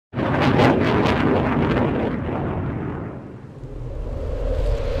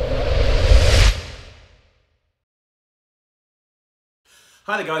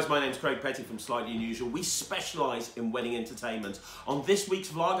Hi there guys, my name's Craig Petty from Slightly Unusual. We specialise in wedding entertainment. On this week's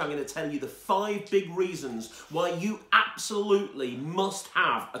vlog, I'm going to tell you the 5 big reasons why you absolutely must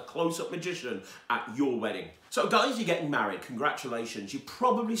have a close-up magician at your wedding. So guys, you're getting married, congratulations. You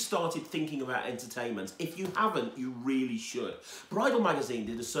probably started thinking about entertainment. If you haven't, you really should. Bridal Magazine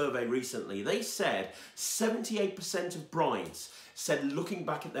did a survey recently. They said 78% of brides said looking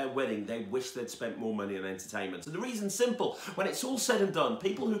back at their wedding, they wish they'd spent more money on entertainment. And the reason's simple. When it's all said and done,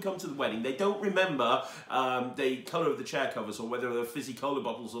 people who come to the wedding, they don't remember the colour of the chair covers or whether there are fizzy cola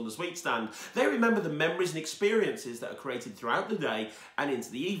bottles on the sweet stand. They remember the memories and experiences that are created throughout the day and into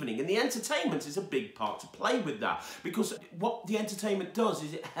the evening. And the entertainment is a big part to play with that, because what the entertainment does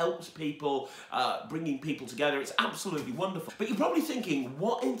is it helps people, bringing people together. It's absolutely wonderful. But you're probably thinking,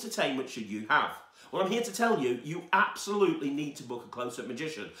 what entertainment should you have? Well, I'm here to tell you, you absolutely need to book a close-up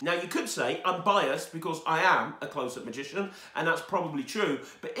magician. Now, you could say I'm biased because I am a close-up magician, and that's probably true.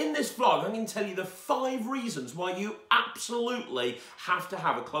 But in this vlog, I'm going to tell you the 5 reasons why you absolutely have to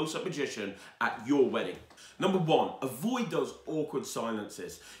have a close-up magician at your wedding. Number 1, avoid those awkward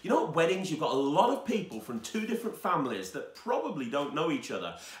silences. You know, at weddings, you've got a lot of people from 2 different families that probably don't know each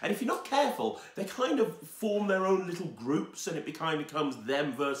other. And if you're not careful, they kind of form their own little groups and it kind of becomes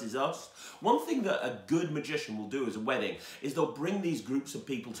them versus us. One thing that a good magician will do as a wedding is they'll bring these groups of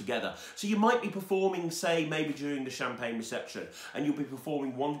people together. So you might be performing, say, maybe during the champagne reception, and you'll be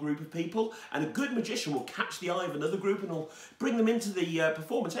performing one group of people, and a good magician will catch the eye of another group and will bring them into the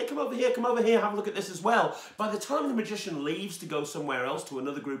performance. Hey, come over here, have a look at this as well. By the time the magician leaves to go somewhere else to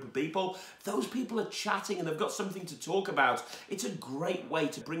another group of people, those people are chatting and they've got something to talk about. It's a great way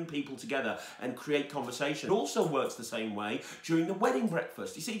to bring people together and create conversation. It also works the same way during the wedding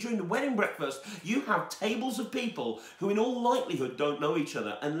breakfast. You see, during the wedding breakfast, you have tables of people who in all likelihood don't know each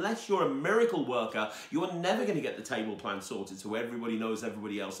other. Unless you're a miracle worker, you are never going to get the table plan sorted so everybody knows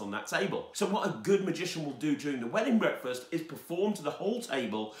everybody else on that table. So what a good magician will do during the wedding breakfast is perform to the whole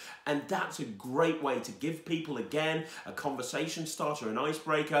table, and that's a great way to give people, again, a conversation starter, an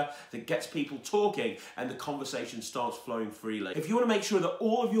icebreaker that gets people talking and the conversation starts flowing freely. If you want to make sure that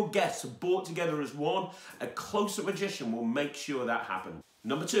all of your guests are brought together as one, a close-up magician will make sure that happens.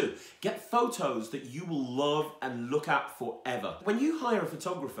 Number 2, get photos that you will love and look at forever. When you hire a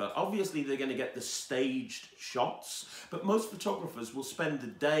photographer, obviously they're going to get the staged shots, but most photographers will spend the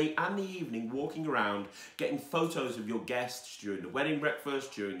day and the evening walking around getting photos of your guests during the wedding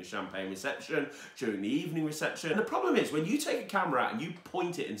breakfast, during the champagne reception, during the evening reception. And the problem is, when you take a camera out and you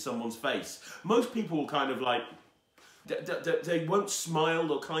point it in someone's face, most people will kind of like, they won't smile,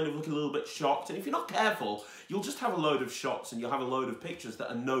 they'll kind of look a little bit shocked, and if you're not careful, you'll just have a load of shots and you'll have a load of pictures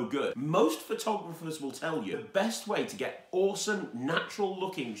that are no good. Most photographers will tell you the best way to get awesome, natural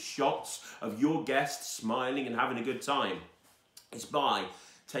looking shots of your guests smiling and having a good time is by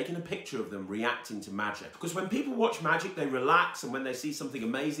taking a picture of them reacting to magic. Because when people watch magic, they relax, and when they see something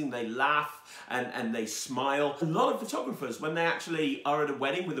amazing, they laugh and they smile. A lot of photographers, when they actually are at a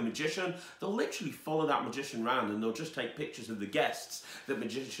wedding with a magician, they'll literally follow that magician around and they'll just take pictures of the guests that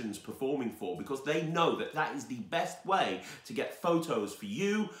magician's performing for, because they know that that is the best way to get photos for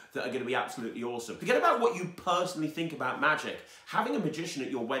you that are going to be absolutely awesome. Forget about what you personally think about magic. Having a magician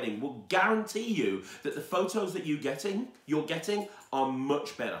at your wedding will guarantee you that the photos that you're getting are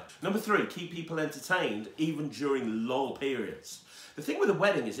much better. Number 3, keep people entertained even during lull periods. The thing with a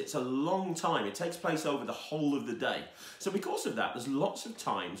wedding is it's a long time. It takes place over the whole of the day. So because of that, there's lots of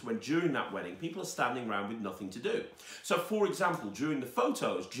times when during that wedding, people are standing around with nothing to do. So for example, during the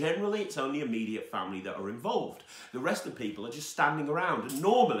photos, generally it's only immediate family that are involved. The rest of the people are just standing around, and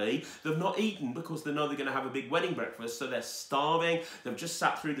normally they've not eaten because they know they're going to have a big wedding breakfast, so they're starving, they've just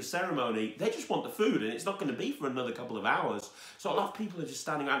sat through the ceremony, they just want the food, and it's not going to be for another couple of hours. So a lot of people are just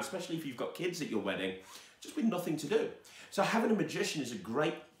standing around, especially if you've got kids at your wedding, just with nothing to do. So having a magician is a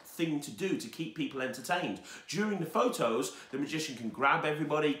great thing to do to keep people entertained. During the photos, the magician can grab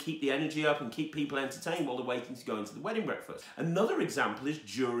everybody, keep the energy up, and keep people entertained while they're waiting to go into the wedding breakfast. Another example is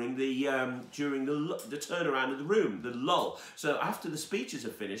during the turnaround of the room, the lull. So after the speeches are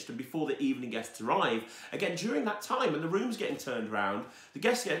finished and before the evening guests arrive, again, during that time, and the room's getting turned around, the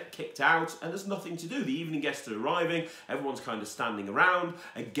guests get kicked out and there's nothing to do. The evening guests are arriving, everyone's kind of standing around.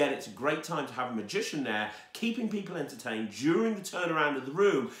 Again, it's a great time to have a magician there, keeping people entertained during the turnaround of the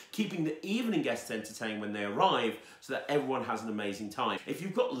room, keeping the evening guests entertained when they arrive, so that everyone has an amazing time. If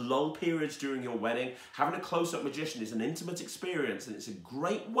you've got lull periods during your wedding, having a close-up magician is an intimate experience, and it's a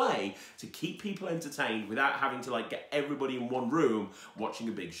great way to keep people entertained without having to like get everybody in one room watching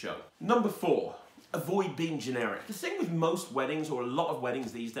a big show. Number 4, avoid being generic. The thing with most weddings, or a lot of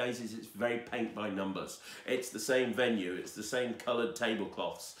weddings these days, is it's very paint by numbers. It's the same venue, it's the same coloured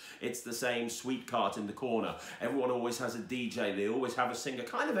tablecloths, it's the same sweet cart in the corner. Everyone always has a DJ, they always have a singer.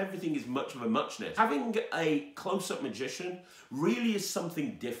 Kind of everything is much of a muchness. Having a close-up magician really is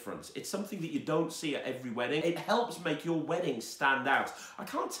something different. It's something that you don't see at every wedding. It helps make your wedding stand out. I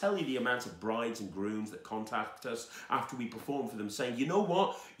can't tell you the amount of brides and grooms that contact us after we perform for them saying, you know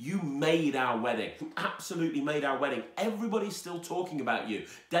what, you made our wedding. You absolutely made our wedding. Everybody's still talking about you.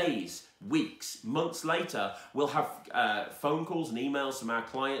 Days, weeks, months later, we'll have phone calls and emails from our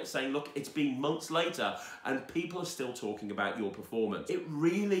clients saying, look, it's been months later and people are still talking about your performance. It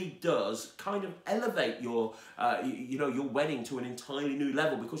really does kind of elevate your, your wedding to an entirely new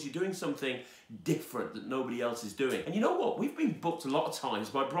level because you're doing something different that nobody else is doing. And you know what? We've been booked a lot of times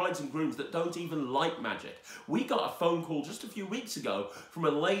by brides and grooms that don't even like magic. We got a phone call just a few weeks ago from a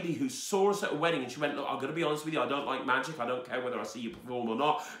lady who saw us at a wedding and she went, look, I'm going to be honest with you, I don't like magic. I don't care whether I see you perform or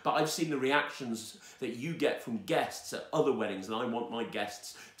not, but I've seen the reactions that you get from guests at other weddings and I want my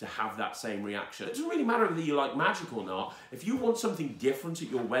guests to have that same reaction. It doesn't really matter whether you like magic or not. If you want something different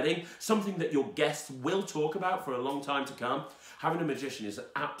at your wedding, something that your guests will talk about for a long time to come, having a magician is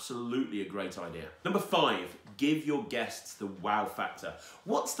absolutely a great idea. Number 5, give your guests the wow factor.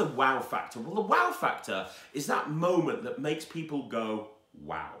 What's the wow factor? Well, the wow factor is that moment that makes people go,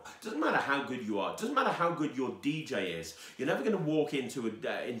 wow. Doesn't matter how good you are. Doesn't matter how good your DJ is. You're never going to walk into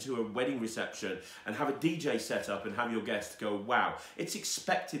a wedding reception and have a DJ set up and have your guests go, wow. It's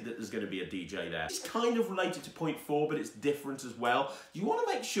expected that there's going to be a DJ there. It's kind of related to point 4, but it's different as well. You want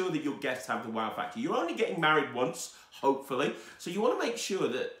to make sure that your guests have the wow factor. You're only getting married once, hopefully. So you want to make sure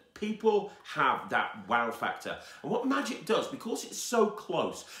that people have that wow factor. And what magic does, because it's so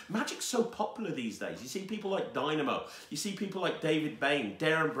close, magic's so popular these days. You see people like Dynamo, you see people like David Bain,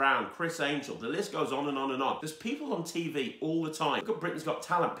 Darren Brown, Chris Angel, the list goes on and on and on. There's people on TV all the time. Look at Britain's Got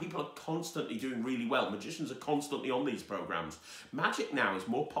Talent. People are constantly doing really well. Magicians are constantly on these programs. Magic now is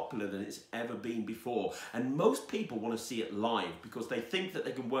more popular than it's ever been before. And most people want to see it live because they think that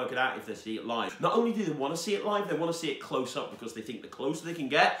they can work it out if they see it live. Not only do they want to see it live, they want to see it close up because they think the closer they can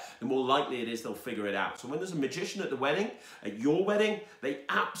get, the more likely it is they'll figure it out. So when there's a magician at the wedding, at your wedding, they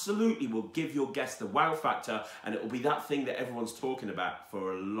absolutely will give your guests the wow factor, and it will be that thing that everyone's talking about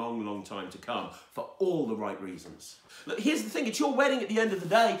for a long, long time to come, for all the right reasons. Look, here's the thing, it's your wedding at the end of the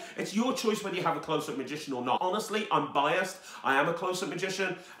day. It's your choice whether you have a close-up magician or not. Honestly, I'm biased. I am a close-up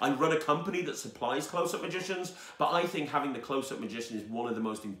magician. I run a company that supplies close-up magicians, but I think having the close-up magician is one of the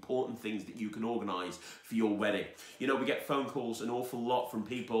most important things that you can organise for your wedding. You know, we get phone calls an awful lot from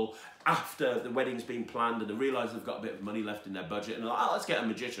people after the wedding's been planned and they realise they've got a bit of money left in their budget and they're like, oh, let's get a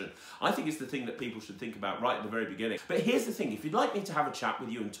magician. I think it's the thing that people should think about right at the very beginning. But here's the thing, if you'd like me to have a chat with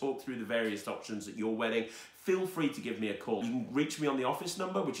you and talk through the various options at your wedding, feel free to give me a call. You can reach me on the office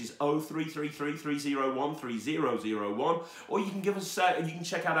number, which is 0333 301 3001, or you can give us you can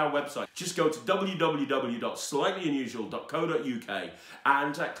check out our website. Just go to www.slightlyanusual.co.uk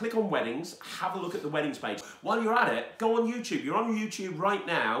and click on weddings, have a look at the weddings page. While you're at it, go on YouTube. You're on YouTube right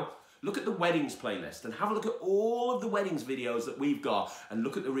now. Look at the weddings playlist and have a look at all of the weddings videos that we've got and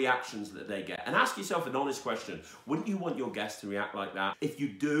look at the reactions that they get. And ask yourself an honest question. Wouldn't you want your guests to react like that? If you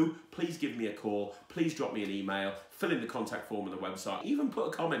do, please give me a call. Please drop me an email. Fill in the contact form on the website. Even put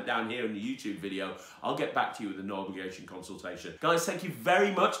a comment down here in the YouTube video. I'll get back to you with a no obligation consultation. Guys, thank you very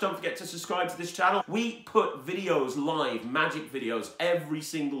much. Don't forget to subscribe to this channel. We put videos live, magic videos, every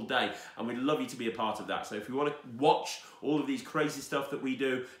single day. And we'd love you to be a part of that. So if you want to watch all of these crazy stuff that we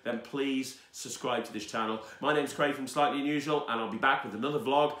do, then please subscribe to this channel. My name's Craig from Slightly Unusual, and I'll be back with another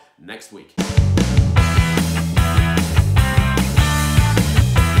vlog next week.